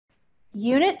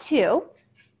Unit 2.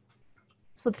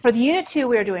 So for the Unit 2,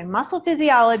 we are doing muscle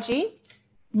physiology,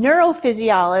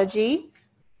 neurophysiology,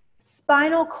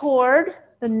 spinal cord,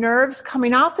 the nerves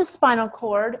coming off the spinal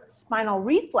cord, spinal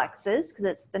reflexes, because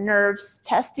it's the nerves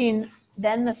testing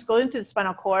then that's going through the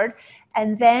spinal cord,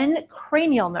 and then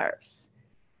cranial nerves.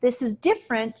 This is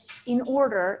different in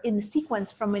order in the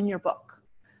sequence from in your book.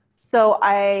 So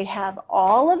I have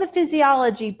all of the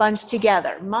physiology bunched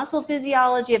together. Muscle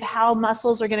physiology of how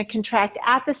muscles are going to contract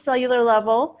at the cellular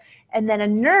level, and then a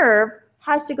nerve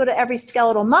has to go to every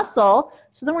skeletal muscle.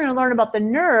 So then we're going to learn about the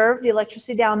nerve, the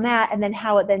electricity down that, and then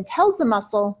how it then tells the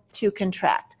muscle to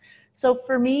contract. So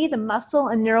for me, the muscle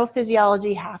and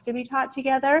neurophysiology have to be taught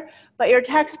together, but your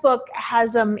textbook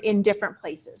has them in different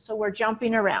places. So we're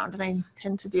jumping around, and I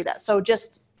tend to do that. So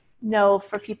just know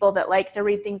for people that like to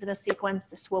read things in a sequence,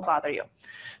 this will bother you.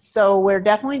 So we're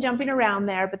definitely jumping around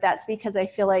there, but that's because I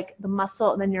feel like the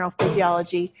muscle and the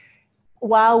neurophysiology,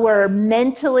 while we're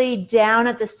mentally down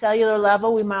at the cellular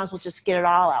level, we might as well just get it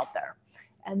all out there.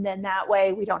 And then that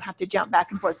way we don't have to jump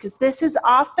back and forth, because this is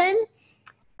often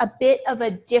a bit of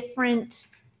a different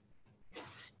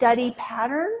study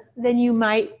pattern than you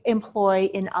might employ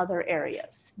in other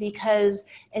areas. Because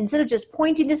instead of just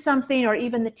pointing to something, or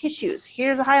even the tissues,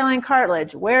 here's a hyaline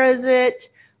cartilage, where is it,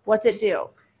 what's it do?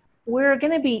 We're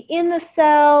going to be in the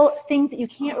cell, things that you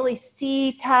can't really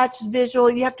see, touch, visual.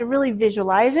 You have to really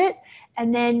visualize it.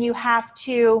 And then you have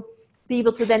to be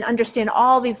able to then understand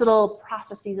all these little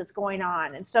processes that's going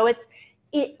on. And so it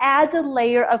adds a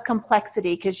layer of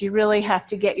complexity, because you really have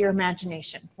to get your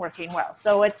imagination working well.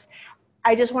 So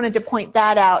I just wanted to point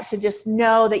that out, to just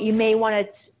know that you may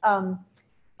want to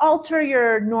alter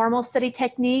your normal study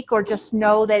technique, or just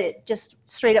know that it just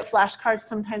straight up flashcards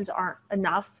sometimes aren't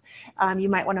enough. You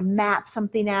might want to map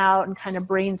something out and kind of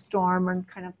brainstorm and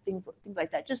kind of things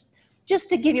like that. Just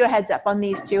to give you a heads up on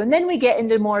these two. And then we get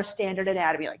into more standard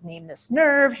anatomy, like name this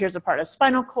nerve, here's a part of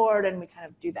spinal cord, and we kind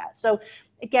of do that. So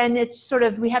again, it's sort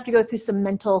of, we have to go through some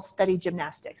mental study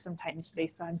gymnastics sometimes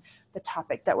based on the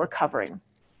topic that we're covering.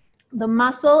 The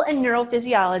muscle and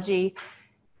neurophysiology,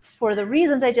 for the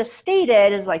reasons I just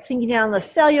stated, is like thinking down the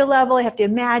cellular level. You have to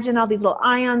imagine all these little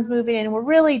ions moving in, and we're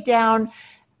really down,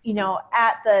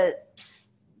 at the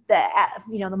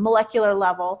molecular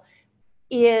level,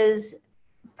 is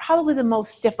probably the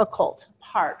most difficult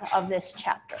part of this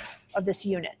chapter, of this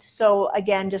unit. So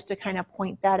again, just to kind of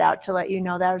point that out, to let you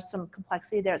know there's some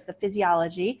complexity there. It's the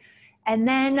physiology. And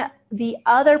then the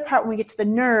other part, when we get to the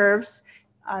nerves,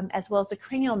 as well as the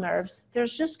cranial nerves,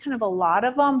 there's just kind of a lot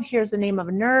of them. Here's the name of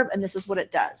a nerve, and this is what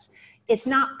it does. It's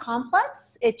not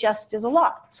complex, it just is a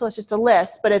lot. So it's just a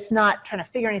list, but it's not trying to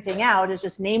figure anything out. It's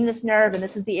just name this nerve, and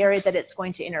this is the area that it's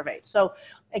going to innervate. So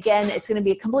again, it's going to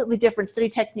be a completely different study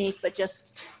technique, but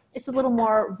just it's a little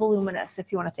more voluminous,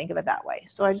 if you want to think of it that way.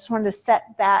 So I just wanted to set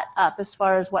that up as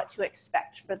far as what to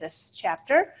expect for this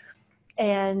chapter.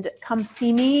 And come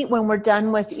see me when we're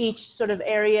done with each sort of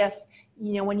area.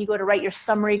 When you go to write your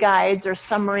summary guides or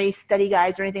summary study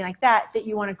guides or anything like that, that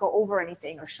you want to go over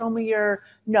anything, or show me your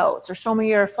notes, or show me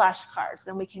your flashcards,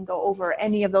 then we can go over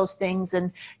any of those things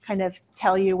and kind of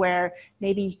tell you where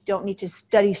maybe you don't need to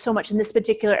study so much in this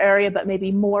particular area, but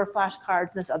maybe more flashcards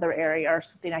in this other area or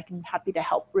something. I can happy to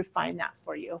help refine that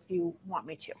for you if you want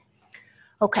me to.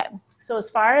 Okay, so as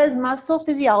far as muscle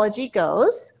physiology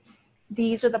goes,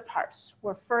 these are the parts.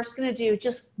 We're first going to do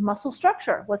just muscle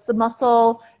structure. What's the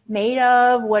muscle made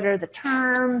of? What are the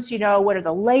terms? What are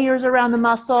the layers around the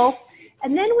muscle?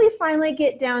 And then we finally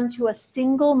get down to a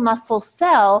single muscle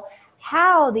cell,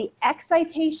 how the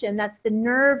excitation, that's the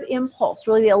nerve impulse,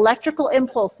 really the electrical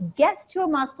impulse, gets to a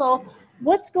muscle,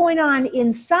 what's going on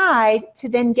inside to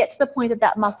then get to the point that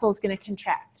that muscle is going to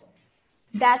contract.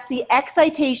 That's the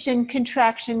excitation,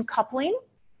 contraction, coupling.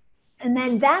 And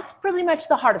then that's pretty much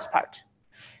the hardest part.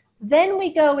 Then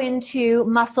we go into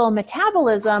muscle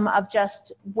metabolism of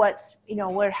just what's,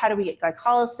 how do we get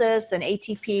glycolysis and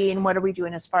ATP, and what are we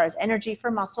doing as far as energy for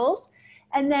muscles.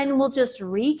 And then we'll just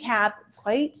recap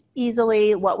quite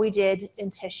easily what we did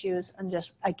in tissues, and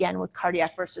just again with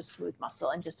cardiac versus smooth muscle,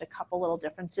 and just a couple little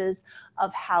differences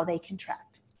of how they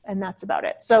contract. And that's about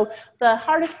it. So the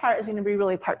hardest part is going to be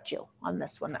really part 2 on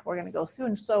this one that we're going to go through.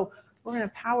 And so we're going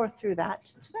to power through that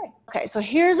today. Okay, so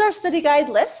here's our study guide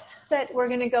list that we're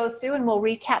going to go through, and we'll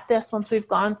recap this once we've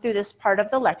gone through this part of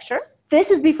the lecture.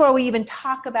 This is before we even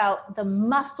talk about the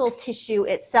muscle tissue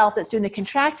itself that's doing the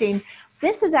contracting.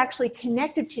 This is actually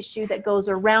connective tissue that goes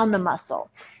around the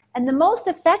muscle. And the most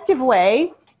effective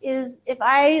way is, if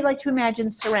I like to imagine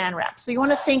saran wrap. So you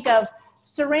want to think of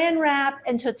saran wrap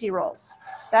and Tootsie Rolls.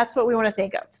 That's what we want to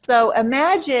think of. So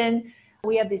imagine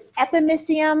we have this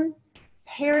epimysium,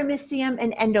 perimysium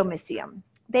and endomysium.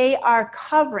 They are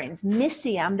coverings.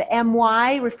 Mysium, the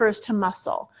MY, refers to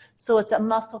muscle. So it's a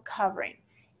muscle covering.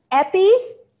 Epi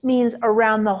means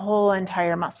around the whole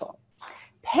entire muscle.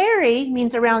 Peri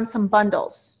means around some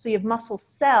bundles. So you have muscle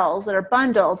cells that are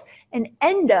bundled, and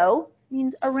endo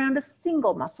means around a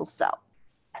single muscle cell.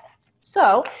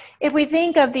 So if we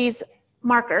think of these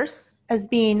markers as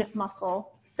being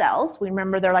muscle cells, we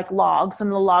remember they're like logs in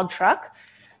the log truck.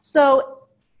 So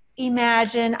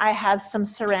imagine I have some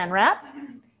saran wrap,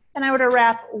 and I were to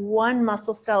wrap one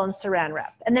muscle cell in saran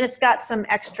wrap, and then it's got some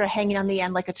extra hanging on the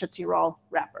end like a Tootsie Roll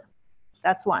wrapper.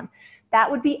 That's one.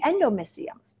 That would be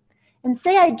endomysium. And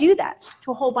say I do that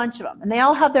to a whole bunch of them, and they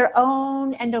all have their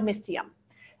own endomysium.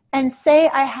 And say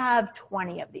I have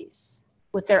 20 of these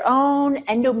with their own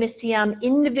endomysium,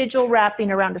 individual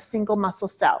wrapping around a single muscle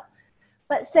cell.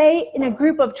 But say in a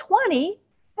group of 20,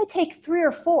 I take 3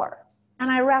 or 4,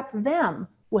 and I wrap them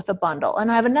with a bundle,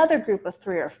 and I have another group of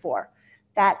 3 or 4.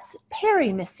 That's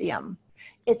perimysium.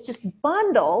 It's just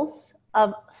bundles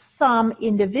of some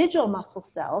individual muscle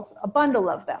cells, a bundle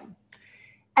of them.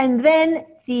 And then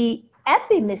the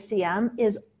epimysium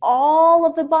is all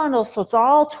of the bundles, so it's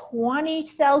all 20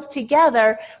 cells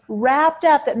together wrapped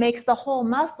up that makes the whole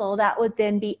muscle. That would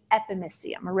then be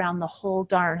epimysium around the whole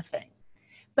darn thing.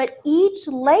 But each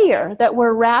layer that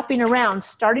we're wrapping around,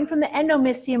 starting from the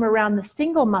endomysium around the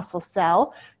single muscle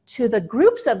cell to the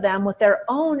groups of them with their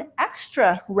own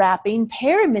extra wrapping,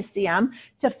 perimysium,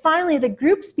 to finally the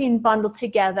groups being bundled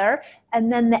together,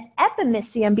 and then the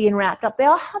epimysium being wrapped up, they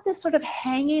all have this sort of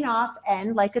hanging off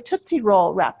end like a Tootsie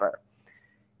Roll wrapper.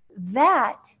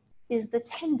 That is the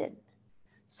tendon.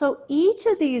 So each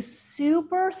of these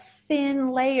super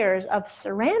thin layers of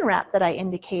saran wrap that I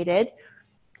indicated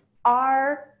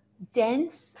are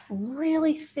dense,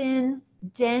 really thin,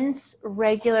 dense,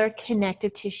 regular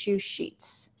connective tissue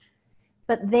sheets.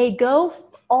 But they go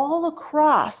all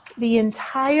across the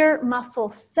entire muscle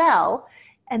cell,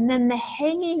 and then the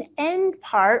hanging end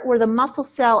part where the muscle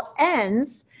cell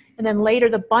ends, and then later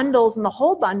the bundles and the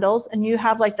whole bundles, and you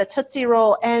have like the Tootsie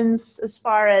Roll ends as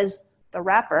far as the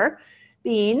wrapper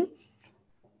being,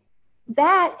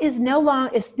 that is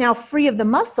now free of the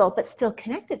muscle, but still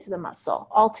connected to the muscle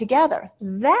altogether.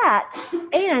 That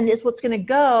end is what's going to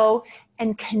go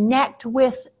and connect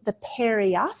with the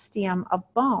periosteum of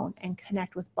bone and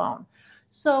connect with bone.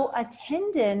 So a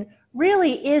tendon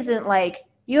really isn't like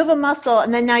you have a muscle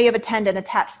and then now you have a tendon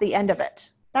attached to the end of it.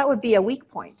 That would be a weak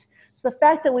point. So the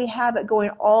fact that we have it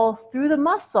going all through the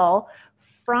muscle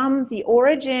from the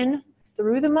origin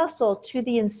through the muscle to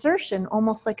the insertion,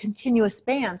 almost like continuous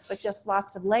bands, but just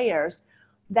lots of layers,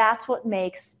 that's what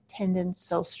makes tendons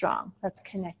so strong. That's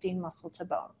connecting muscle to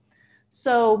bone.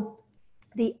 So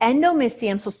the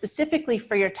endomysium, so specifically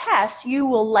for your test, you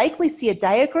will likely see a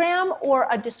diagram or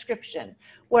a description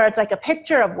where it's like a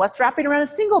picture of what's wrapping around a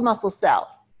single muscle cell,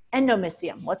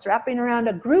 endomysium. What's wrapping around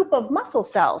a group of muscle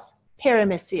cells,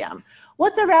 perimysium.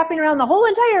 What's wrapping around the whole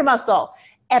entire muscle,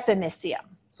 epimysium.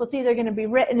 So it's either going to be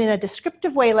written in a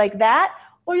descriptive way like that,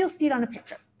 or you'll see it on a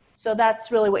picture. So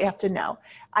that's really what you have to know.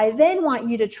 I then want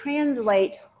you to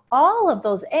translate all of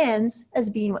those ends as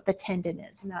being what the tendon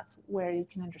is, and that's where you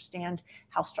can understand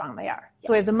how strong they are.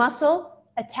 So we have the muscle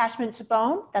attachment to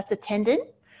bone, that's a tendon.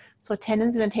 So a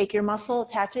tendon's going to take your muscle,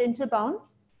 attach it into bone.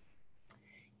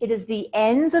 It is the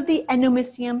ends of the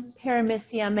endomysium,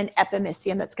 perimysium, and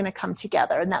epimysium that's going to come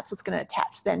together, and that's what's going to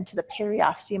attach then to the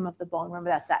periosteum of the bone. Remember,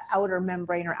 that's that outer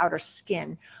membrane or outer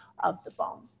skin of the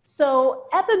bone. So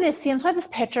epimysium, so I have this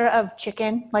picture of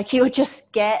chicken, like you would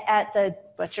just get at the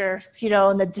butcher, you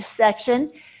know, in the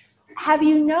dissection. Have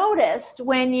you noticed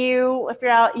when if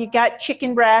you're out, you got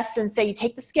chicken breasts and say you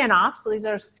take the skin off, so these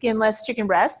are skinless chicken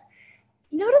breasts,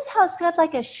 notice how it's got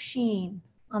like a sheen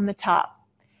on the top.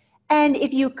 And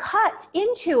if you cut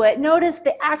into it, notice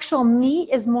the actual meat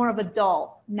is more of a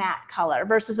dull matte color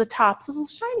versus the top's a little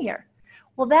shinier.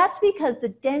 Well, that's because the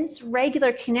dense,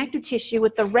 regular connective tissue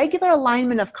with the regular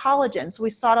alignment of collagen, so we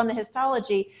saw it on the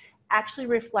histology, actually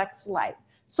reflects light.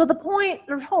 So the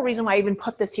whole reason why I even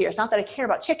put this here, it's not that I care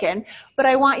about chicken, but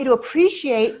I want you to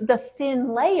appreciate the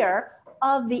thin layer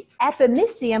of the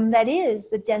epimysium that is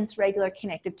the dense, regular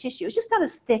connective tissue. It's just not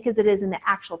as thick as it is in the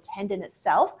actual tendon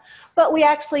itself, but we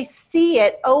actually see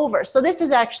it over. So this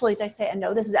is actually, did I say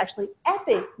endo? This is actually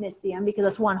epimysium because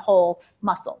it's one whole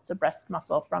muscle. It's a breast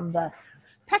muscle from the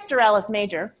pectoralis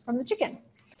major from the chicken.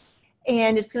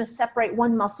 And it's going to separate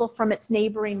one muscle from its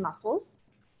neighboring muscles.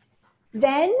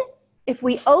 Then if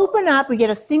we open up, we get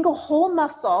a single whole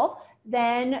muscle,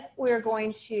 then we're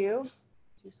going to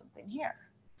do something here.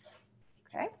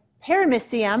 Okay.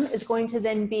 Perimysium is going to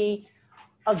then be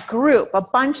a group, a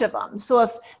bunch of them. So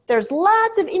if there's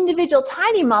lots of individual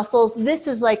tiny muscles, this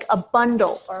is like a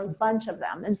bundle or a bunch of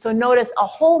them. And so notice a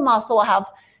whole muscle will have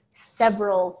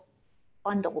several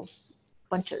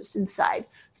bunches inside.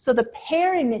 So the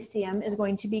perimysium is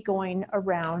going to be going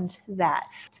around that.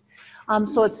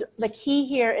 So it's the key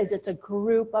here is it's a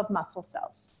group of muscle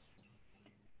cells.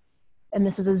 And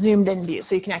this is a zoomed in view,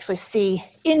 so you can actually see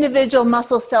individual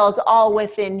muscle cells all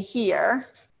within here,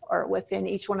 or within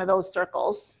each one of those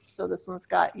circles. So this one's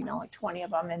got, you know, like 20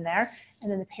 of them in there. And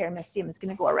then the perimysium is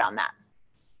going to go around that.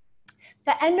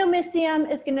 The endomysium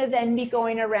is going to then be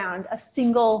going around a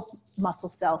single muscle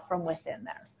cell from within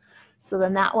there. So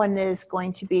then that one is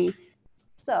going to be,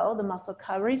 so the muscle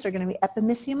coverings are going to be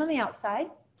epimysium on the outside,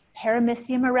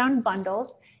 perimysium around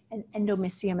bundles, and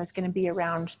endomysium is going to be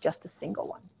around just a single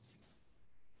one.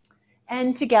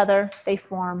 And together they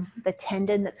form the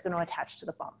tendon that's going to attach to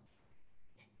the bone.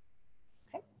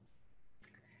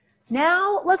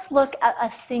 Now let's look at a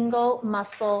single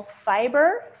muscle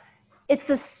fiber. It's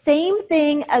the same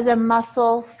thing as a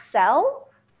muscle cell,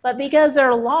 but because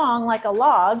they're long like a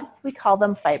log, we call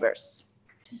them fibers.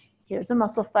 Here's a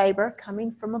muscle fiber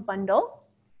coming from a bundle.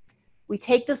 We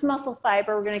take this muscle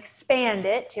fiber, we're going to expand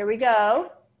it. Here we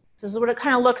go. This is what it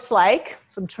kind of looks like.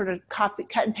 So I'm sort of cut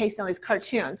and pasting all these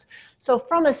cartoons. So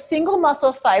from a single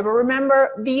muscle fiber,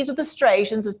 remember these are the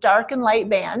striations, it's dark and light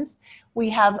bands. We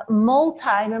have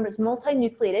remember it's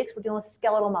multinucleated, we're dealing with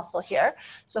skeletal muscle here.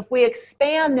 So if we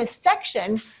expand this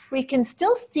section, we can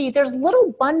still see there's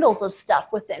little bundles of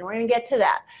stuff within. We're going to get to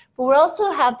that. But we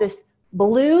also have this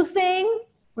blue thing,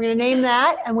 we're going to name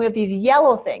that, and we have these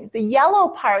yellow things. The yellow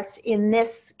parts in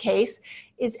this case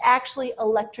is actually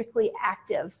electrically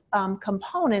active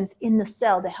components in the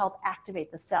cell to help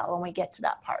activate the cell when we get to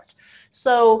that part.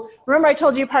 So remember I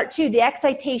told you part 2, the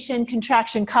excitation,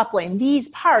 contraction, coupling. These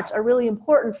parts are really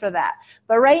important for that.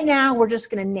 But right now we're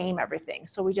just going to name everything.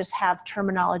 So we just have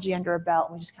terminology under a belt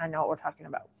and we just kind of know what we're talking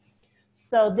about.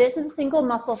 So this is a single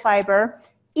muscle fiber.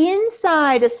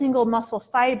 Inside a single muscle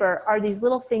fiber are these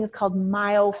little things called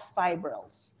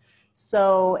myofibrils.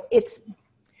 So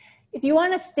if you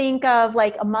want to think of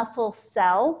like a muscle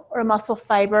cell or a muscle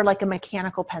fiber like a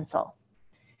mechanical pencil.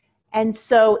 And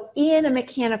so in a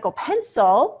mechanical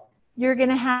pencil, you're going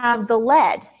to have the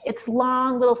lead. It's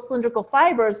long little cylindrical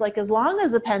fibers like as long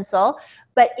as the pencil,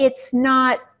 but it's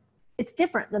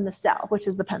different than the cell, which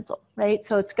is the pencil, right?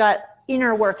 So it's got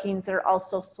inner workings that are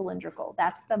also cylindrical.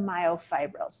 That's the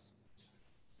myofibrils.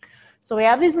 So we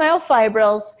have these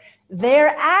myofibrils.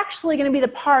 They're actually going to be the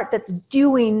part that's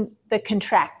doing the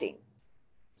contracting.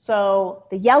 So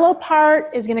the yellow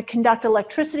part is going to conduct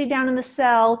electricity down in the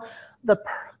cell. The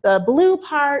blue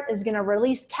part is going to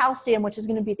release calcium, which is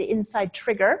going to be the inside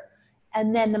trigger.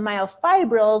 And then the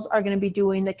myofibrils are going to be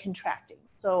doing the contracting.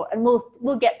 So, and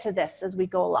we'll get to this as we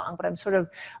go along, but I'm sort of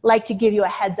like to give you a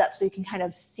heads up so you can kind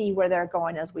of see where they're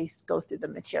going as we go through the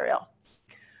material.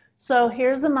 So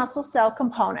here's the muscle cell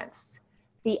components.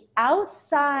 The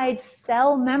outside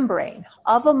cell membrane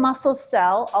of a muscle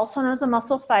cell, also known as a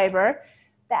muscle fiber,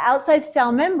 the outside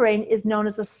cell membrane is known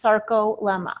as a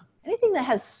sarcolemma. Anything that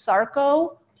has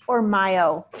sarco or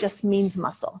myo just means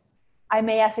muscle. I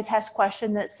may ask a test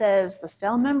question that says the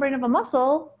cell membrane of a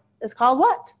muscle is called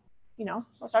what? You know,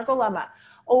 a sarcolemma.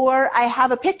 Or I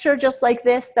have a picture just like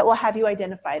this that will have you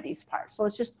identify these parts. So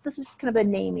this is just kind of a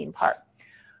naming part.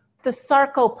 The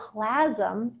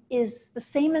sarcoplasm is the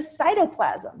same as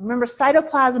cytoplasm. Remember,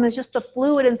 cytoplasm is just the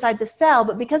fluid inside the cell,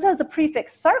 but because it has the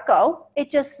prefix sarco, it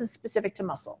just is specific to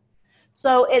muscle.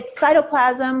 So it's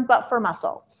cytoplasm, but for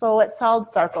muscle. So it's called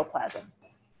sarcoplasm.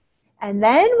 And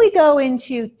then we go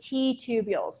into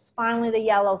T-tubules, finally the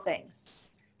yellow things.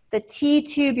 The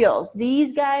T-tubules,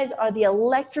 these guys are the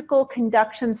electrical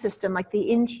conduction system, like the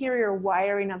interior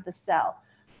wiring of the cell.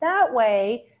 That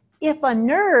way, if a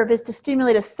nerve is to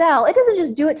stimulate a cell, it doesn't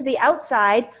just do it to the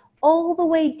outside, all the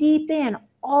way deep in,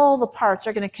 all the parts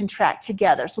are going to contract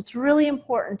together. So it's really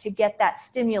important to get that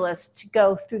stimulus to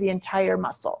go through the entire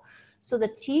muscle. So the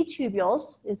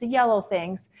T-tubules is the yellow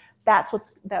things. That's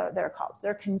what they're called. So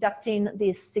they're conducting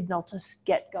the signal to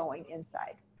get going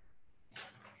inside.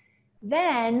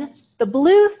 Then the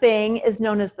blue thing is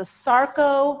known as the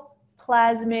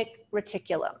sarcoplasmic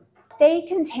reticulum. They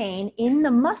contain, in the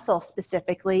muscle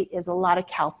specifically, is a lot of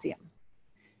calcium.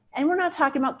 And we're not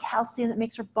talking about calcium that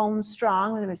makes our bones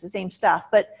strong, it's the same stuff,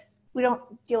 but we don't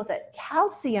deal with it.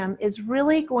 Calcium is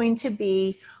really going to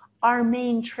be our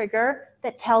main trigger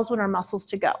that tells when our muscles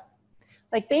to go.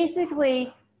 Like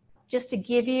basically, just to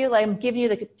give you, like I'm giving you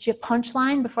the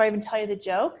punchline before I even tell you the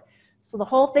joke. So the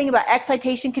whole thing about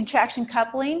excitation, contraction,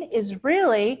 coupling is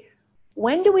really,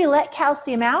 when do we let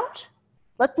calcium out?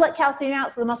 let's let calcium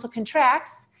out so the muscle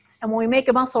contracts. And when we make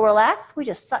a muscle relax, we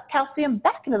just suck calcium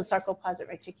back into the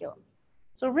sarcoplasmic reticulum.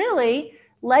 So really,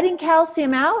 letting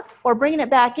calcium out or bringing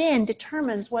it back in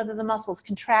determines whether the muscle is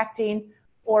contracting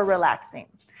or relaxing.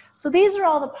 So these are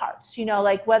all the parts, you know,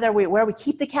 like where we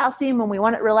keep the calcium when we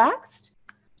want it relaxed.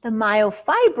 The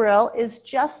myofibril is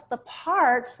just the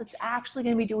parts that's actually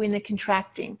going to be doing the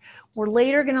contracting. We're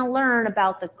later going to learn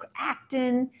about the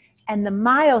actin and the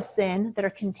myosin that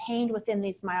are contained within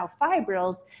these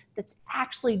myofibrils that's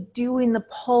actually doing the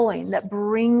pulling that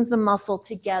brings the muscle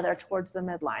together towards the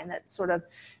midline. That's sort of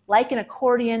like an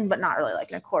accordion, but not really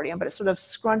like an accordion, but it sort of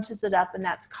scrunches it up, and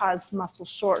that's caused muscle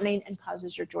shortening and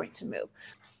causes your joint to move.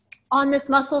 On this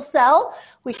muscle cell,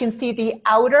 we can see the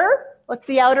outer, what's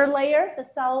the outer layer, the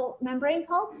cell membrane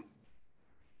called?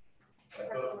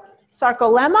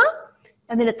 Sarcolemma.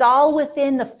 And then it's all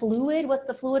within the fluid. What's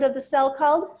the fluid of the cell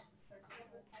called?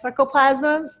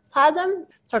 Sarcoplasm.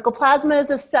 Sarcoplasma is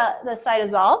the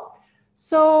cytosol.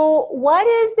 So what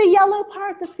is the yellow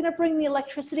part that's going to bring the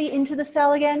electricity into the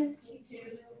cell again?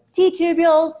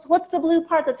 T-tubules. What's the blue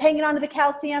part that's hanging onto the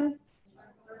calcium?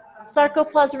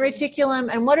 Sarcoplasmic reticulum.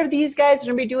 And what are these guys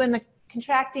going to be doing the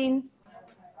contracting?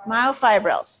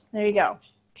 Myofibrils. There you go.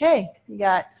 Okay, you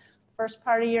got first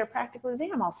part of your practical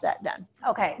exam all set, done.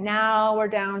 Okay, now we're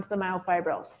down to the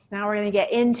myofibrils. Now we're going to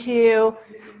get into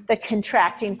the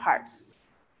contracting parts.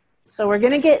 So we're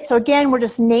going to get, so again, we're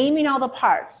just naming all the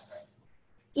parts.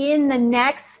 In the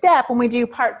next step, when we do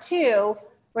part 2,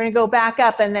 we're going to go back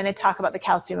up and then talk about the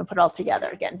calcium and put it all together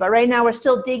again. But right now we're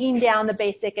still digging down the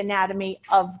basic anatomy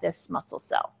of this muscle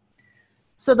cell.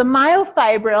 So the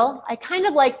myofibril, I kind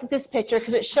of like this picture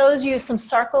because it shows you some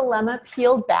sarcolemma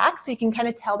peeled back, so you can kind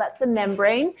of tell that's the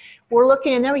membrane. We're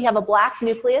looking in there, we have a black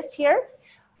nucleus here.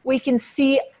 We can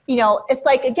see, you know, it's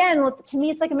like, again, to me,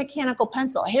 it's like a mechanical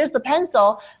pencil. Here's the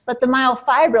pencil, but the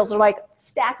myofibrils are like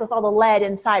stacked with all the lead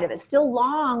inside of it. Still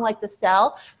long like the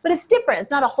cell, but it's different. It's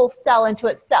not a whole cell into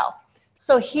itself.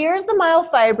 So here's the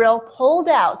myofibril pulled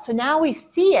out. So now we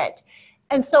see it.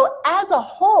 And so as a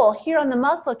whole, here on the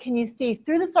muscle, can you see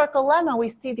through the sarcolemma, we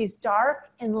see these dark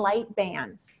and light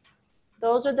bands.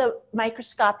 Those are the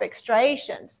microscopic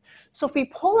striations. So if we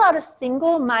pull out a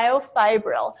single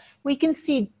myofibril, we can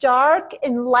see dark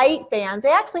and light bands.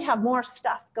 They actually have more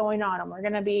stuff going on, and we're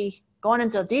going to be going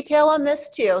into detail on this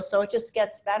too, so it just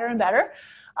gets better and better.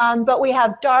 But we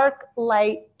have dark,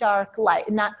 light,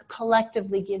 and that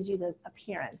collectively gives you the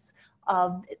appearance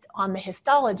of, on the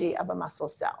histology of a muscle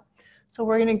cell. So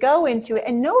we're going to go into it,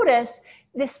 and notice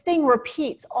this thing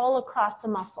repeats all across the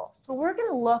muscle. So we're going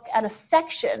to look at a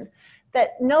section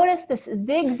that, notice this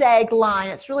zigzag line,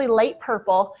 it's really light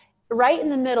purple, right in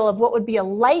the middle of what would be a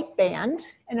light band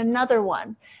and another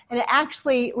one. And it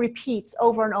actually repeats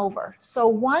over and over. So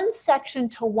one section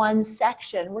to one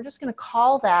section, we're just going to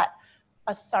call that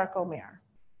a sarcomere.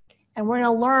 And we're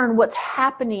going to learn what's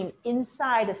happening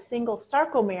inside a single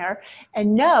sarcomere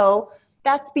and know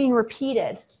that's being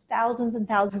repeated thousands and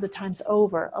thousands of times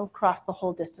over across the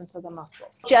whole distance of the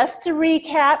muscles. Just to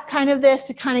recap kind of this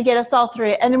to kind of get us all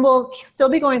through it, and then we'll still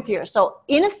be going through here. So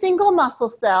in a single muscle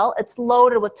cell, it's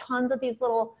loaded with tons of these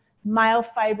little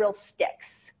myofibril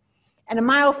sticks. And a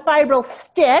myofibril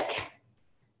stick,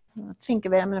 think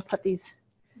of it, I'm going to put these,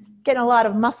 getting a lot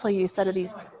of muscle use out of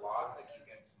these.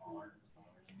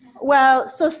 Well,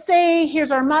 so say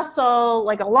here's our muscle,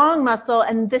 like a long muscle,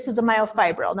 and this is a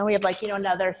myofibril. And then we have like, you know,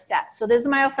 another set. So there's a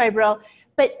myofibril,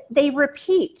 but they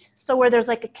repeat. So where there's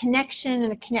like a connection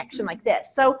and a connection like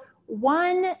this. So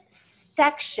one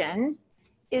section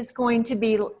is going to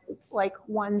be like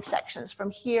one section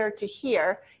from here to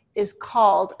here is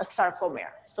called a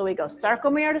sarcomere. So we go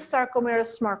sarcomere to sarcomere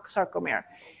to sarcomere.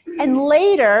 And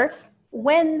later,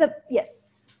 when the, yes?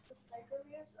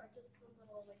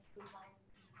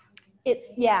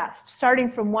 It's, yeah, starting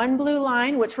from one blue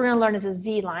line, which we're going to learn is a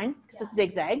Z line, because it's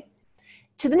zigzag,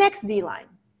 to the next Z line.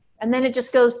 And then it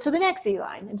just goes to the next Z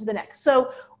line and to the next.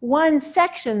 So one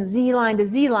section, Z line to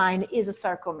Z line, is a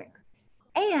sarcomere.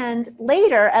 And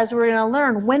later, as we're going to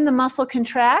learn, when the muscle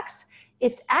contracts,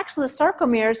 it's actually the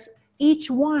sarcomeres, each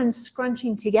one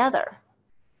scrunching together.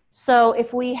 So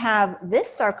if we have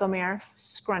this sarcomere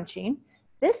scrunching,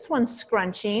 this one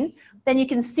scrunching, then you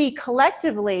can see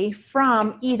collectively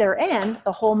from either end,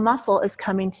 the whole muscle is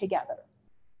coming together.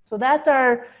 So that's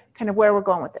our kind of where we're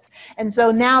going with this. And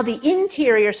so now the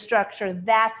interior structure,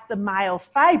 that's the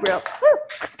myofibril.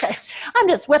 Okay, I'm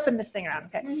just whipping this thing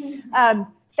around, okay?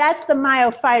 That's the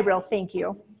myofibril, thank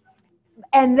you.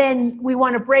 And then we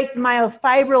want to break the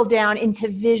myofibril down into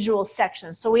visual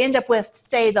sections. So we end up with,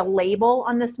 say, the label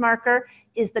on this marker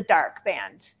is the dark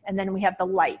band. And then we have the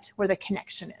light where the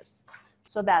connection is.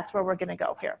 So that's where we're going to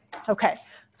go here. Okay,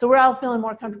 so we're all feeling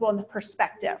more comfortable in the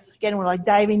perspective. Again, we're like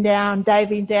diving down,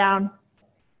 diving down.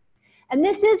 And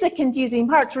this is the confusing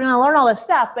part. So we're going to learn all this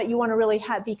stuff, but you want to really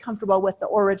be comfortable with the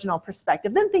original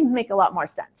perspective. Then things make a lot more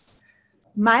sense.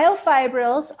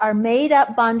 Myofibrils are made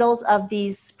up bundles of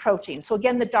these proteins. So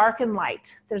again, the dark and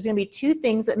light. There's going to be two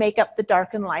things that make up the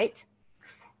dark and light.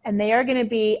 And they are going to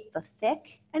be the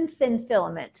thick and thin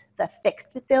filament. The thick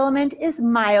filament is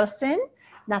myosin.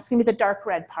 And that's going to be the dark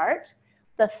red part.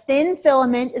 The thin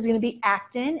filament is going to be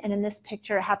actin, and in this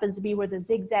picture, it happens to be where the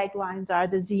zigzag lines are,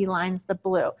 the Z lines, the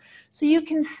blue. So you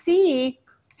can see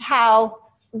how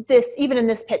this, even in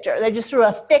this picture, they just threw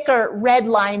a thicker red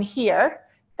line here.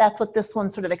 That's what this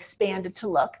one sort of expanded to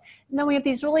look. And then we have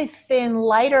these really thin,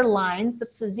 lighter lines.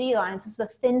 That's the Z lines. This is the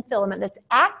thin filament. That's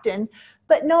actin.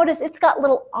 But notice it's got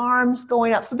little arms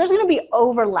going up. So there's going to be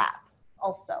overlap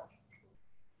also.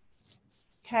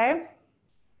 Okay?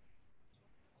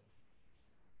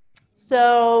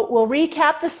 So we'll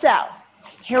recap the cell.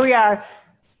 Here we are,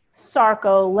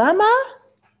 sarcolemma,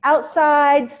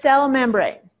 outside cell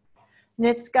membrane. And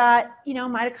it's got, you know,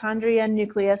 mitochondria and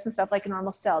nucleus and stuff like a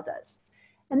normal cell does.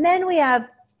 And then we have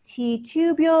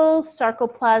T-tubules,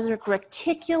 sarcoplasmic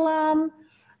reticulum,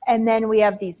 and then we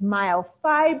have these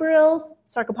myofibrils.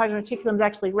 Sarcoplasmic reticulum is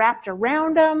actually wrapped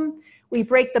around them. We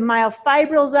break the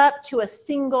myofibrils up to a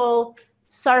single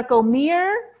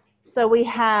sarcomere. So we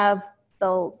have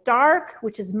the dark,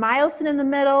 which is myosin in the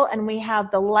middle, and we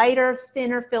have the lighter,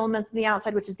 thinner filaments on the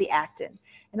outside, which is the actin.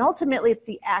 And ultimately, it's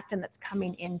the actin that's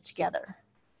coming in together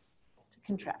to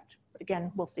contract. But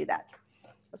again, we'll see that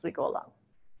as we go along.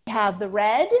 We have the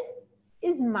red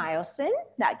is myosin.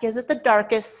 That gives it the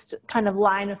darkest kind of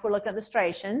line if we're looking at the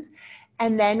striations.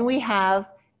 And then we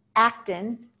have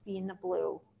actin being the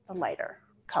blue, the lighter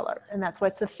color. And that's why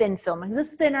it's a thin filament. This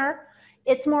is thinner.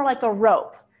 It's more like a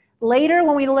rope. Later,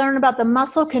 when we learn about the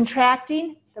muscle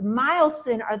contracting, the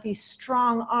myosin are these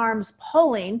strong arms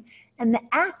pulling, and the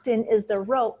actin is the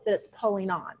rope that it's pulling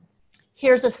on.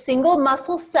 Here's a single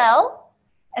muscle cell,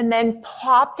 and then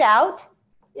popped out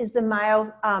is the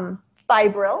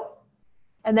myofibril.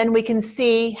 And then we can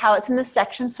see how it's in this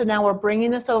section. So now we're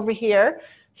bringing this over here.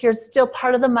 Here's still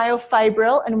part of the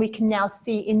myofibril, and we can now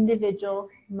see individual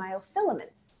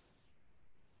myofilaments.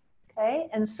 Okay,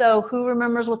 and so who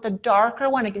remembers what the darker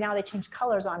one, again, now they change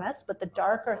colors on us, but the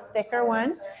darker, thicker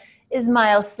one is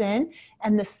myosin,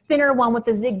 and this thinner one with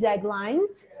the zigzag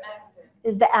lines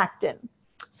is the actin.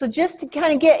 So just to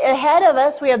kind of get ahead of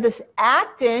us, we have this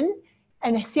actin,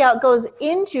 and see how it goes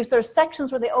into, so there's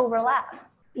sections where they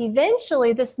overlap.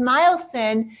 Eventually, this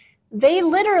myosin, they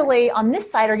literally, on this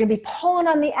side, are going to be pulling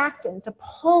on the actin to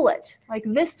pull it, like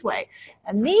this way.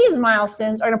 And these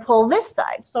myosins are going to pull this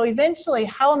side. So eventually,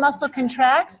 how a muscle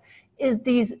contracts is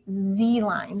these Z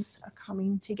lines are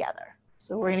coming together.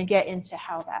 So we're going to get into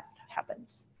how that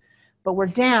happens. But we're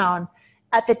down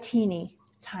at the teeny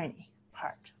tiny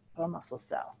part of a muscle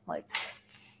cell. Like,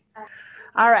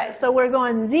 all right, so we're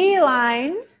going Z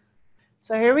line.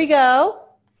 So here we go.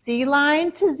 Z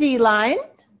line to Z line.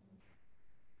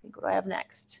 What do I have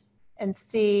next? And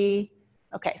see,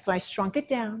 okay, so I shrunk it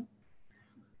down.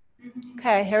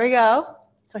 Okay, here we go.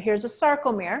 So here's a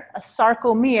sarcomere. A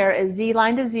sarcomere is Z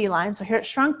line to Z line. So here it's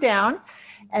shrunk down.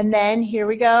 And then here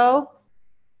we go.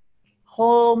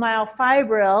 Whole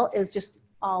myofibril is just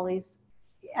always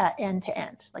end to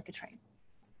end, like a train,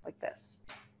 like this.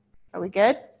 Are we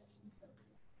good?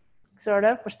 Sort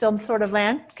of. We're still in sort of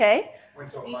land. Okay.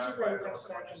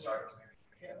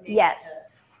 Yes.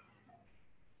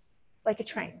 Like a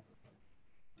train.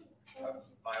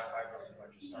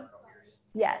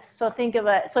 Yes, so think of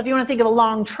so if you want to think of a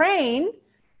long train,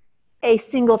 a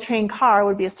single train car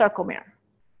would be a sarcomere.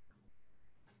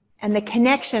 And the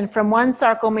connection from one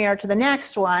sarcomere to the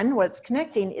next one, where it's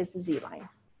connecting, is the Z line.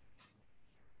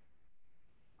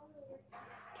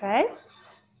 Okay?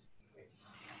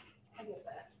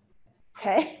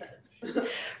 Okay.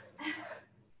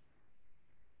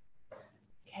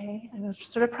 Okay, I'm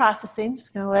sort of processing,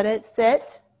 just gonna let it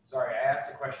sit. Sorry, I asked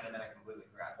a question and then I completely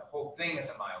forgot. The whole thing is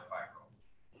a myofibril.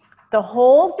 The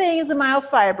whole thing is a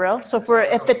myofibril. So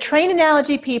if the train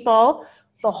analogy people,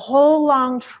 the whole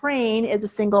long train is a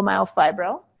single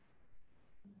myofibril.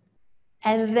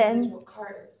 And then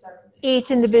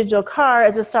each individual car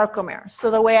is a sarcomere.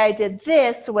 So the way I did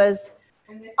this was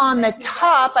on the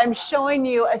top, I'm showing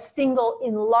you a single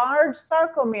enlarged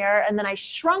sarcomere, and then I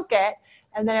shrunk it.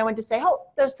 And then I went to say, oh,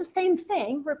 there's the same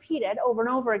thing repeated over and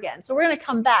over again. So we're going to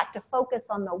come back to focus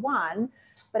on the one.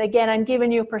 But again, I'm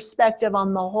giving you perspective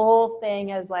on the whole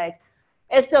thing as like,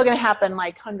 it's still going to happen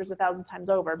like hundreds of thousands of times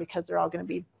over because they're all going to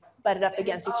be butted up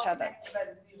against each other.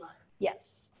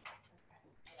 Yes.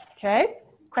 Okay,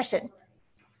 question?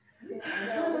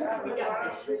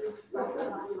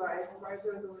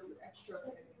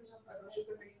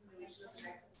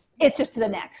 It's just to the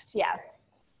next, yeah.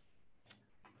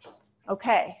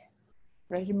 Okay,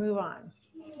 ready to move on.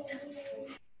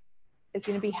 It's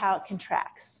going to be how it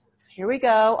contracts. So here we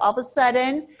go. All of a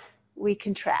sudden, we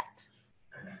contract.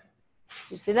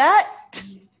 Did you see that?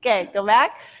 Okay, go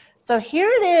back. So here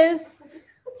it is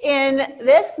in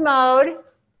this mode.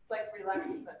 It's like relaxed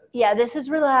mode. Yeah, this is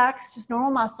relaxed, just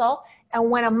normal muscle. And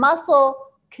when a muscle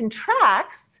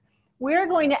contracts, we're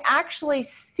going to actually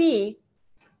see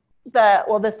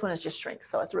well, this one is just shrink,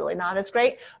 so it's really not as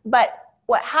great. But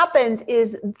what happens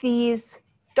is these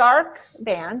dark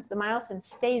bands, the myosin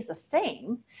stays the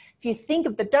same. If you think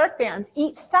of the dark bands,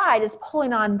 each side is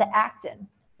pulling on the actin,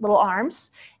 little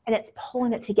arms, and it's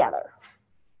pulling it together.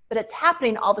 But it's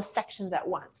happening all the sections at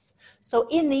once. So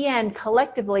in the end,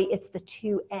 collectively, it's the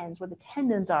two ends where the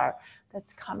tendons are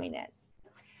that's coming in.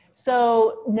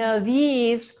 So now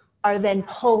these are then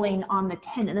pulling on the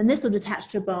tendon, and this would attach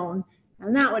to bone,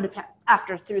 and that would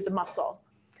after through the muscle.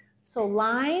 So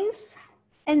lines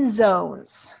and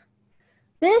zones.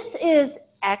 This is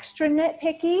extra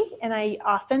nitpicky, and I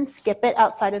often skip it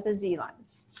outside of the Z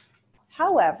lines.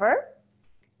 However,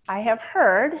 I have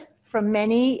heard from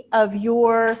many of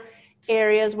your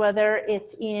areas, whether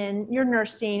it's in your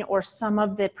nursing or some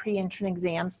of the pre-entrant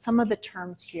exams, some of the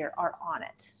terms here are on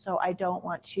it. So I don't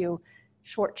want to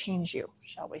shortchange you,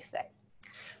 shall we say.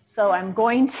 So I'm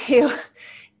going to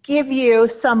give you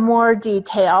some more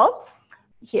detail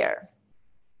here.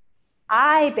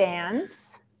 I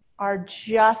bands are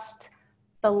just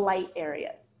the light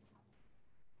areas.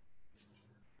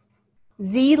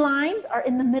 Z lines are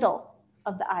in the middle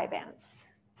of the I bands.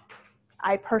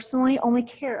 I personally only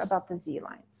care about the Z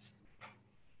lines.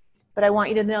 But I want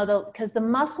you to know though, because the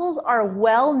muscles are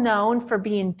well known for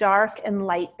being dark and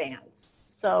light bands.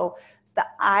 So the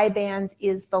I bands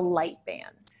is the light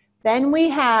bands. Then we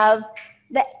have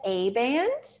the A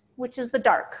band, which is the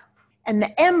dark. And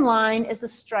the M line is the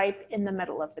stripe in the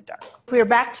middle of the dark. We are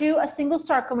back to a single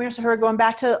sarcomere, so we're going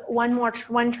back to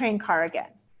one train car again.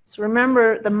 So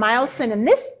remember, the myosin in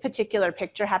this particular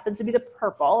picture happens to be the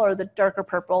purple or the darker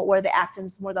purple, where the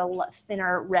actin's more the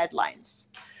thinner red lines.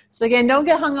 So again, don't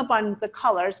get hung up on the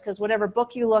colors, because whatever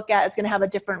book you look at is going to have a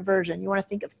different version. You want to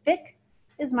think of thick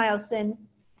is myosin,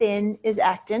 thin is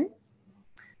actin.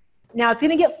 Now it's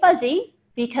going to get fuzzy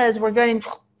because we're going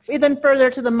even further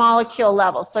to the molecule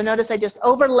level. So notice I just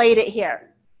overlaid it here.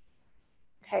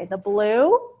 Okay, the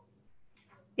blue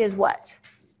is what?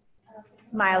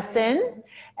 Myosin.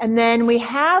 And then we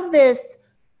have this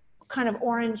kind of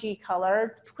orangey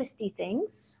color, twisty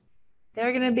things.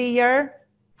 They're going to be your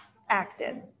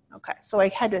actin. Okay, so I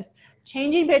had to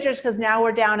changing pictures because now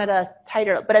we're down at a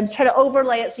tighter, but I'm trying to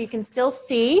overlay it so you can still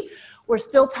see. We're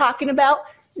still talking about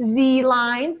Z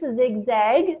lines, the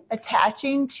zigzag,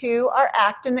 attaching to our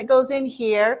actin that goes in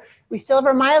here. We still have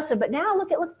our myosin, but now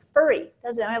look, it looks furry,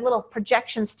 doesn't it? I have little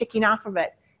projections sticking off of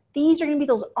it. These are going to be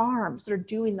those arms that are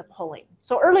doing the pulling.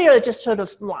 So earlier it just showed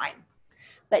us line,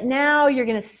 but now you're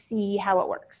going to see how it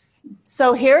works.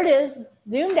 So here it is,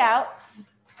 zoomed out,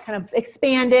 kind of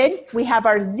expanded. We have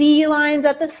our Z lines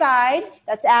at the side.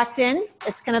 That's actin.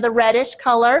 It's kind of the reddish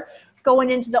color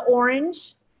going into the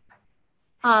orange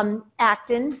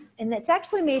actin, and it's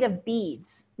actually made of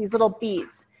beads, these little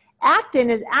beads. Actin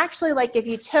is actually like if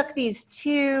you took these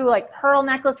two like pearl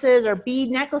necklaces or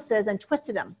bead necklaces and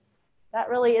twisted them. That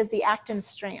really is the actin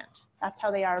strand. That's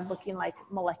how they are looking like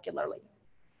molecularly.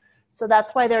 So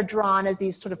that's why they're drawn as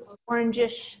these sort of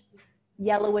orangish,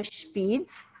 yellowish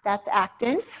beads. That's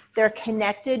actin. They're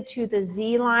connected to the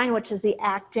Z line, which is the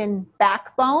actin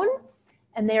backbone.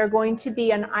 And they are going to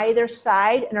be on either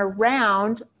side and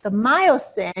around the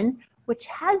myosin, which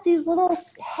has these little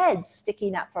heads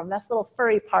sticking up from. That's the little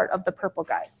furry part of the purple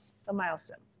guys, the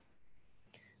myosin.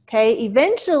 Okay,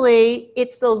 eventually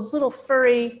it's those little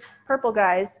furry purple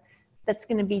guys that's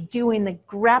going to be doing the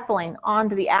grappling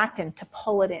onto the actin to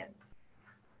pull it in.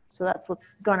 So that's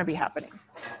what's going to be happening.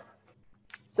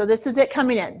 So this is it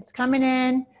coming in. It's coming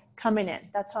in, coming in.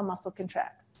 That's how muscle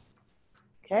contracts.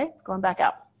 Okay, going back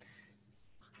out.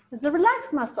 This is a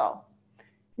relaxed muscle.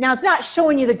 Now it's not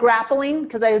showing you the grappling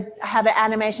because I have an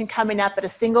animation coming up at a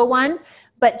single one,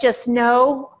 but just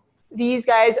know these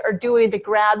guys are doing the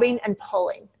grabbing and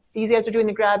pulling. These guys are doing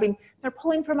the grabbing. They're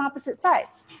pulling from opposite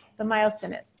sides. The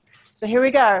myosin is. So here we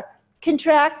go.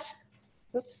 Contract.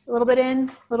 Oops, a little bit in,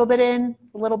 a little bit in,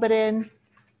 a little bit in.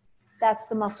 That's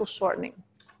the muscle shortening.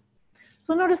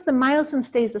 So notice the myosin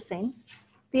stays the same.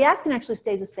 The actin actually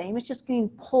stays the same. It's just getting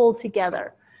pulled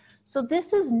together. So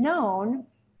this is known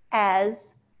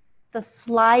as the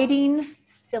sliding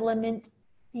filament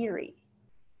theory,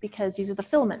 because these are the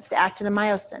filaments, the actin and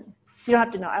myosin. You don't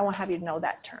have to know, I won't have you know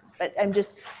that term, but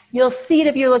you'll see it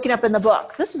if you're looking up in the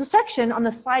book. This is a section on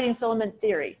the sliding filament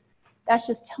theory. That's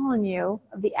just telling you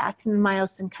of the actin and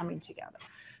myosin coming together.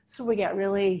 So we get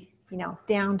really,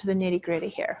 down to the nitty gritty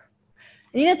here.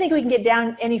 And you don't think we can get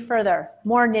down any further,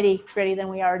 more nitty gritty than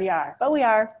we already are, but we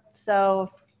are,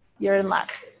 so you're in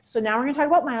luck. So now we're gonna talk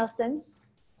about myosin.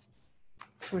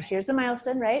 So here's the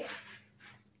myosin, right?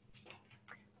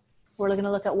 We're going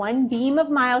to look at one beam of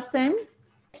myosin.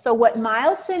 So what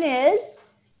myosin is,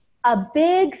 a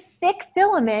big, thick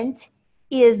filament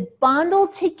is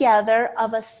bundled together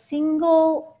of a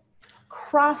single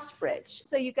cross bridge.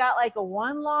 So you got like a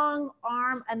one long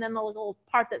arm and then the little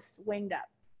part that's winged up.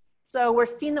 So we're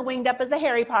seeing the winged up as the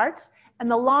hairy parts, and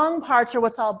the long parts are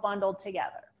what's all bundled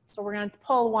together. So we're going to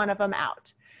pull one of them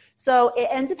out. So it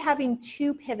ends up having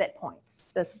two pivot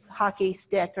points, this hockey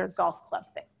stick or golf club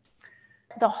thing.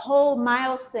 The whole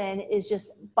myosin is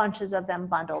just bunches of them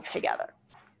bundled together.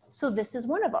 So this is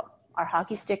one of them, our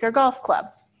hockey stick or golf club.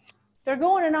 They're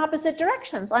going in opposite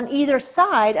directions on either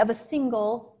side of a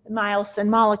single myosin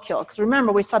molecule. Because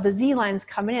remember, we saw the Z lines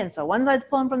coming in. So one side's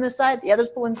pulling from this side, the other's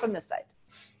pulling from this side.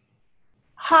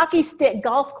 Hockey stick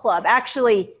golf club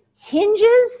actually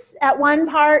hinges at one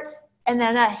part and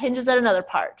then hinges at another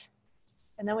part.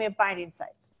 And then we have binding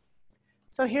sites.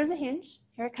 So here's a hinge.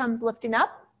 Here it comes lifting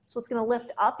up. So it's going to lift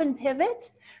up and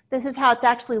pivot. This is how it's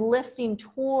actually lifting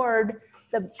toward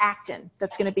the actin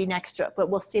that's going to be next to it, but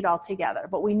we'll see it all together.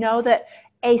 But we know that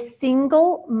a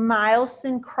single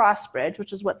myosin cross bridge,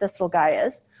 which is what this little guy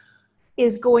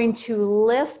is going to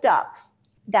lift up.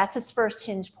 That's its first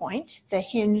hinge point, the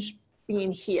hinge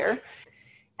being here.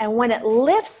 And when it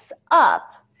lifts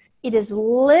up, it is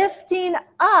lifting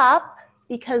up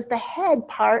because the head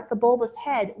part, the bulbous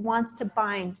head, wants to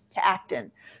bind to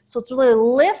actin. So it's really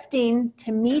lifting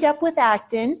to meet up with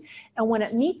actin, and when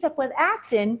it meets up with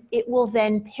actin, it will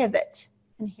then pivot.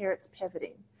 And here it's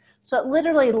pivoting. So it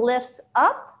literally lifts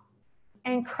up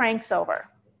and cranks over.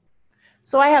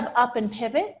 So I have up and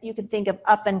pivot. You could think of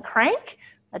up and crank.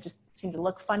 That just seemed to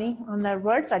look funny on the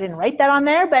word, so I didn't write that on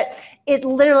there, but it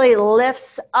literally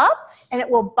lifts up and it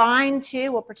will bind to,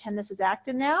 we'll pretend this is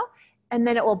actin now, and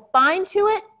then it will bind to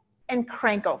it and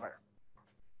crank over.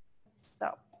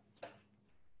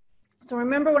 So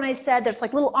remember when I said there's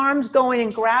like little arms going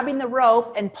and grabbing the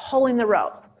rope and pulling the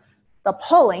rope. The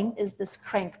pulling is this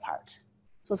crank part.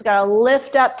 So it's got to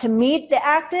lift up to meet the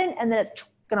actin, and then it's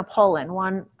going to pull in,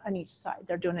 one on each side.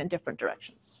 They're doing it in different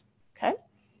directions, okay?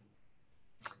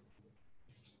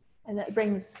 And it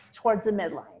brings towards the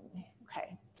midline,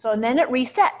 okay? So and then it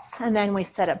resets, and then we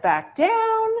set it back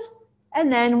down,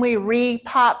 and then we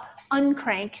re-pop,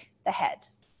 uncrank the head.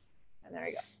 And there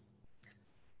you go.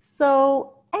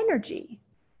 So energy,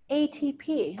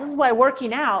 ATP. This is why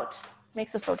working out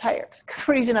makes us so tired, because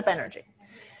we're using up energy.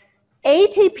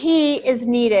 ATP is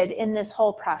needed in this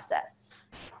whole process.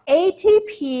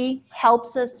 ATP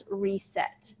helps us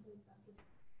reset.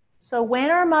 So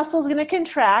when our muscle is going to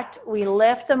contract, we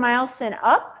lift the myosin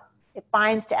up, it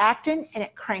binds to actin, and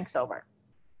it cranks over.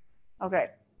 Okay.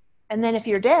 And then if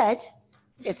you're dead,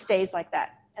 it stays like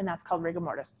that, and that's called rigor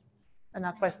mortis. And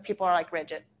that's why people are like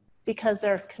rigid, because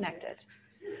they're connected.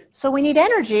 So we need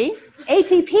energy,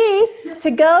 ATP,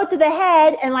 to go to the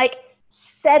head and like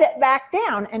set it back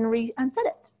down and unset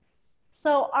it.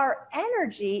 So our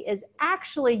energy is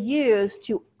actually used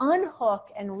to unhook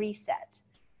and reset.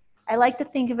 I like to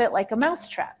think of it like a mouse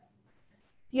trap.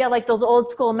 You have like those old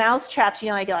school mouse traps,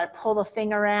 like you like pull the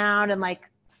thing around and like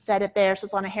set it there so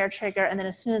it's on a hair trigger, and then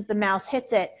as soon as the mouse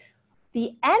hits it,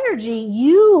 the energy,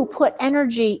 you put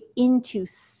energy into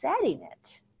setting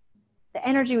it. The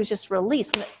energy was just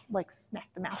released when it like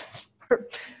smacked the mouse.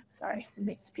 Sorry, it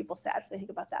makes people sad if they think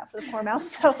about that for the poor mouse.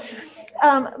 So,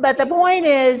 but the point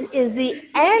is the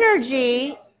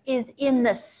energy is in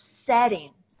the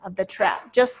setting of the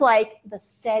trap, just like the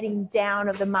setting down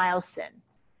of the myosin.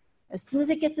 As soon as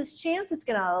it gets its chance, it's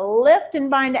gonna lift and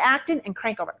bind to actin and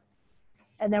crank over.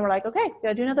 And then we're like, okay,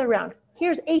 gotta do another round.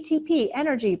 Here's ATP,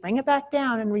 energy, bring it back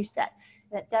down and reset.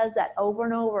 And it does that over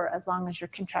and over as long as you're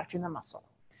contracting the muscle.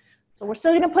 So we're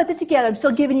still going to put it together. I'm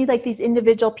still giving you like these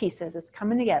individual pieces. It's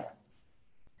coming together.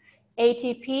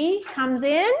 ATP comes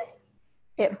in,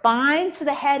 it binds to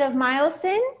the head of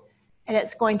myosin, and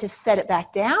it's going to set it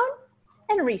back down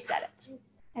and reset it.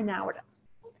 And now we're done.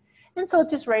 And so it's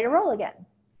just ready to roll again.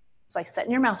 It's like setting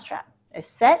your mousetrap. It's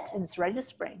set and it's ready to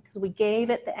spring because we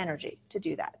gave it the energy to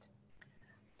do that.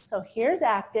 So here's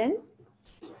actin.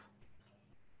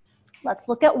 Let's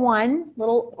look at one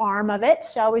little arm of it,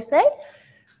 shall we say.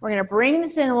 We're going to bring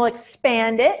this in, we'll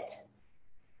expand it.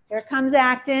 Here comes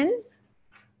actin.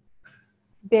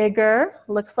 Bigger,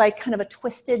 looks like kind of a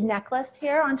twisted necklace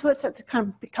here onto it, so it's kind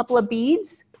of a couple of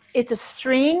beads. It's a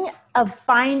string of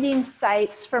binding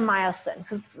sites for myosin,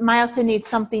 because myosin needs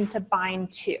something to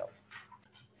bind to.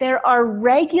 There are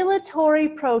regulatory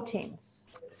proteins.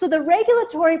 So the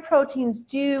regulatory proteins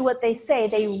do what they say,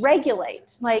 they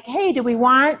regulate. Like, hey, do we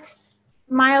want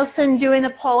myosin doing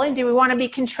the pulling? Do we want to be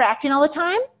contracting all the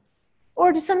time?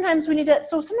 Or sometimes we need to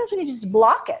just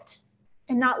block it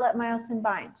and not let myosin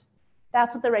bind.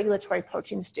 That's what the regulatory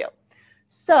proteins do.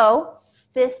 So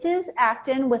this is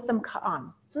actin with them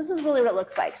on. So this is really what it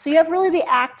looks like. So you have really the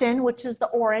actin, which is the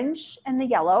orange and the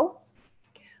yellow.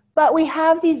 But we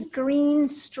have these green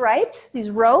stripes, these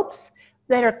ropes,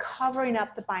 that are covering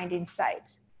up the binding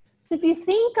site. So if you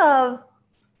think of,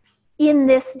 in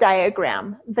this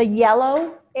diagram, the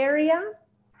yellow area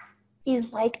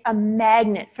is like a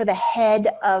magnet for the head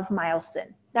of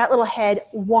myosin. That little head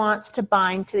wants to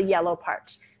bind to the yellow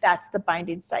part. That's the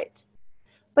binding site.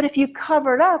 But if you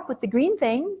cover it up with the green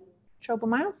thing,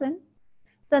 tropomyosin,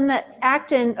 then the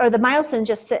actin or the myosin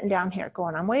just sitting down here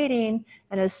going, I'm waiting.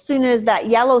 And as soon as that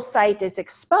yellow site is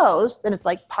exposed, then it's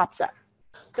like pops up.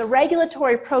 The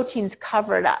regulatory proteins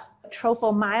cover it up.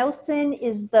 Tropomyosin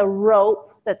is the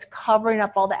rope that's covering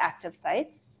up all the active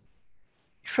sites.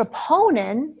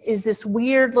 Troponin is this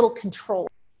weird little control.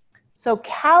 So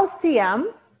calcium,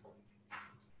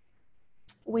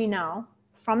 we know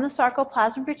from the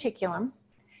sarcoplasmic reticulum,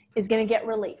 is going to get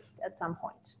released at some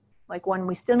point. Like when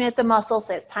we stimulate the muscle,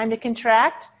 say it's time to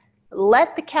contract,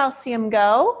 let the calcium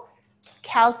go.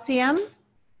 Calcium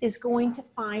is going to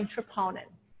find troponin.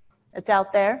 It's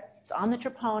out there, it's on the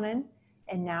troponin,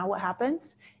 and now what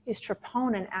happens is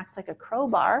troponin acts like a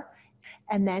crowbar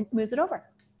and then moves it over.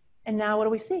 And now what do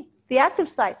we see? The active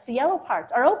sites, the yellow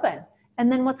parts are open. And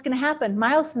then what's going to happen?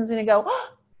 Myosin's going to go, oh,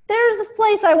 there's the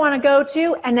place I want to go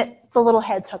to, and the little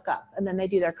heads hook up, and then they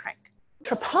do their crank.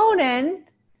 Troponin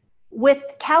with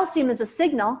calcium is a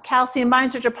signal. Calcium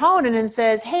binds to troponin and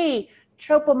says, hey,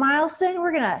 tropomyosin,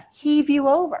 we're going to heave you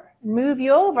over, move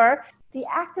you over. The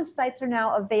active sites are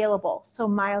now available, so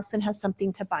myosin has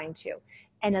something to bind to.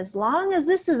 And as long as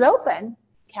this is open,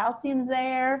 calcium's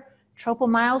there,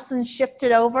 tropomyosin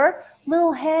shifted over,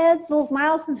 little heads, little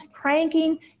myosins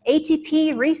cranking,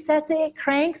 ATP resets it,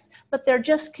 cranks, but they're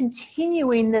just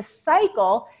continuing this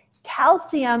cycle.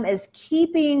 Calcium is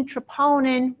keeping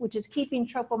troponin, which is keeping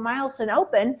tropomyosin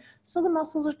open, so the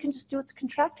muscles can just do its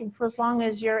contracting for as long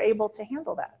as you're able to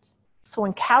handle that. So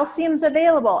when calcium's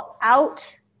available out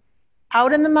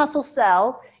in the muscle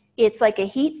cell, it's like a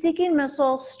heat-seeking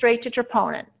missile straight to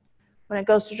troponin. When it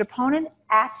goes to troponin,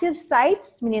 active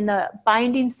sites, meaning the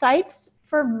binding sites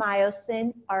for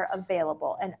myosin, are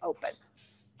available and open.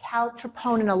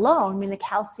 Troponin alone, meaning the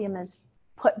calcium is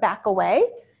put back away,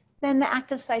 then the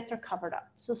active sites are covered up.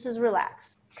 So this is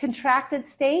relaxed. Contracted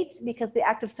state, because the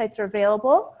active sites are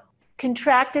available.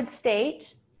 Contracted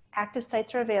state, active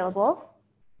sites are available.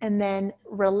 And then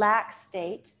relaxed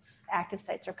state, active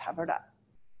sites are covered up.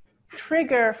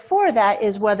 Trigger for that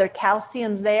is whether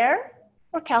calcium's there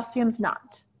or calcium's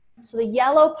not. So the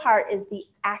yellow part is the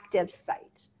active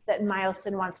site that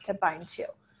myosin wants to bind to.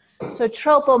 So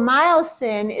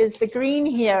tropomyosin is the green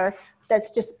here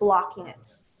that's just blocking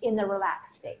it in the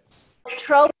relaxed state.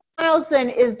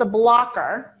 Tropomyosin is the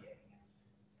blocker.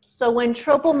 So when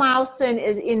tropomyosin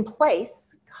is in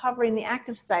place, covering the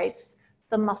active sites,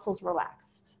 the muscle's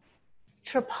relaxed.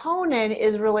 Troponin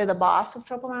is really the boss of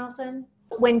tropomyosin.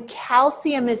 When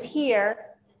calcium is here,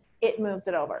 it moves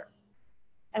it over.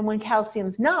 And when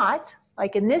calcium's not,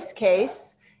 like in this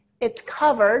case, it's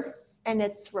covered and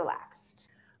it's relaxed.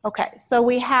 Okay, so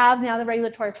we have now the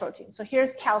regulatory protein. So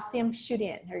here's calcium shooting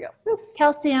in. Here we go. Woo,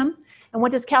 calcium. And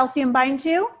what does calcium bind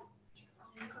to?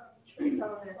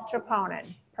 Troponin.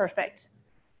 Perfect.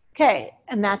 Okay,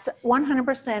 and that's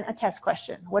 100% a test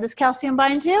question. What does calcium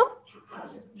bind to?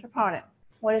 Troponin.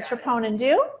 What does troponin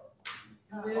do?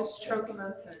 Moves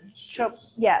tropomyosin.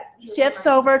 Shifts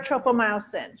over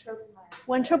tropomyosin.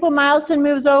 When tropomyosin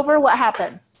moves over, what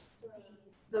happens?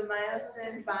 The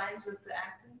myosin binds with the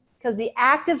actin. Because the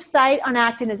active site on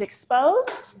actin is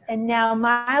exposed, and now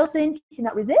myosin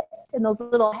cannot resist, and those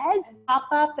little heads pop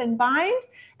up and bind,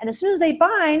 and as soon as they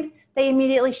bind, they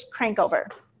immediately crank over.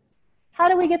 How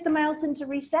do we get the myosin to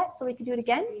reset so we can do it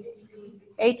again?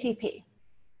 ATP.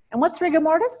 And what's rigor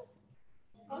mortis?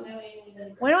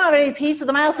 We don't have ATP, so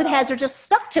the myosin heads are just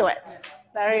stuck to it.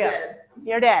 There you go.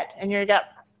 You're dead, and you're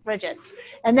rigid.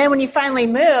 And then when you finally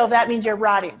move, that means you're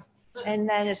rotting, and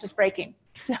then it's just breaking.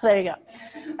 So there you go.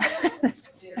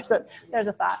 there's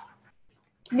a thought.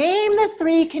 Name the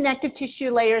 3 connective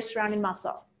tissue layers surrounding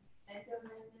muscle.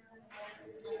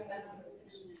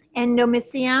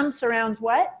 Endomysium surrounds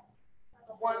what?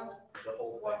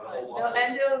 No,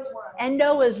 endo is one.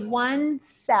 Endo is one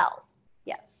cell.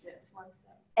 Yes. It's one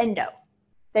cell. Endo.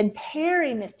 Then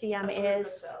perimysium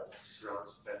is,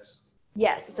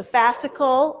 yes, it's a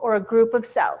fascicle or a group of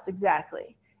cells,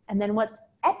 exactly. And then what's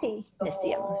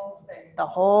epimysium? The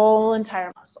whole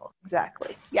entire muscle,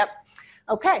 exactly. Yep.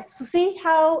 Okay, so see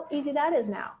how easy that is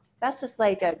now. That's just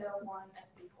like a,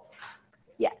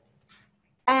 yes.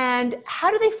 And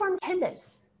how do they form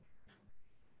tendons?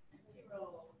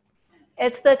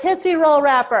 It's the Tootsie Roll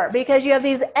wrapper, because you have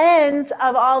these ends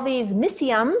of all these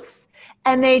mysiums,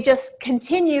 and they just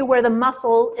continue where the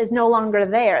muscle is no longer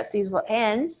there. It's these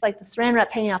ends, like the saran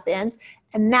wrap hanging off the ends,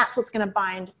 and that's what's going to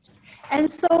bind. And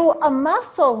so a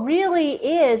muscle really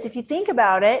is, if you think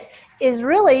about it, is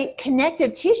really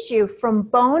connective tissue from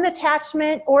bone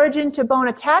attachment, origin to bone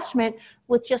attachment,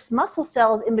 with just muscle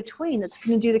cells in between that's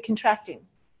going to do the contracting.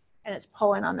 And it's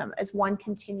pulling on them as one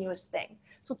continuous thing.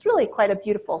 So it's really quite a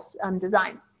beautiful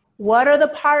design. What are the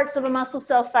parts of a muscle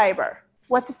cell fiber?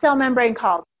 What's a cell membrane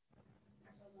called?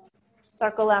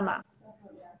 Sarcolemma.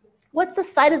 What's the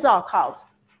cytosol called?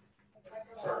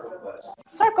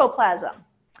 Sarcoplasm.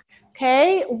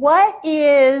 Okay, what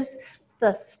is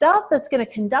the stuff that's going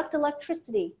to conduct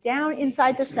electricity down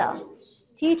inside the cell?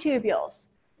 T-tubules.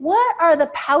 What are the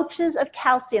pouches of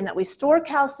calcium that we store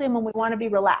calcium when we want to be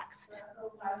relaxed?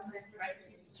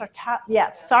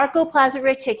 Sarcoplasmic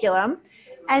reticulum.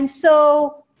 And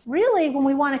so really when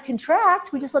we want to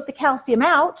contract, we just let the calcium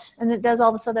out, and it does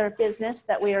all this other business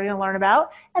that we are going to learn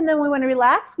about. And then when we want to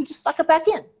relax, we just suck it back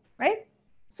in, right?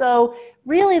 So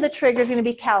really the trigger is going to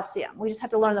be calcium. We just have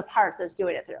to learn the parts that's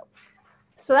doing it through.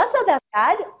 So that's not that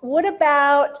bad. What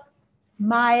about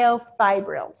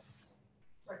myofibrils?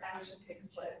 Where action takes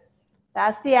place.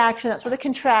 That's the action. That's where the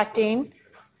contracting.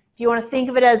 If you want to think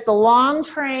of it as the long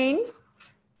train,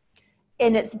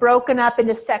 and it's broken up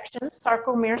into sections,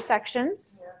 sarcomere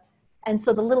sections. Yeah. And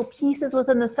so the little pieces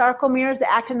within the sarcomeres,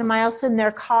 the actin and myosin,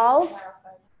 they're called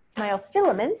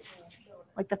myofilaments.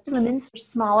 Like the filaments are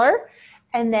smaller.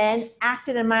 And then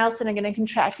actin and myosin are going to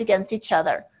contract against each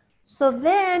other. So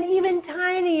then, even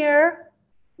tinier,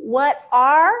 what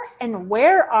are and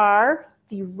where are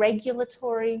the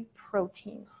regulatory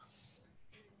proteins?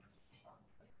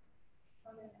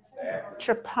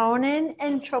 Troponin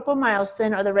and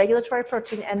tropomyosin are the regulatory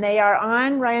protein, and they are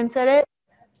on, Ryan said it,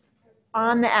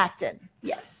 on the actin.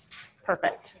 Yes,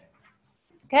 perfect.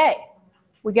 Okay,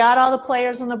 we got all the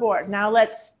players on the board. Now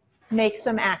let's make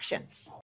some action.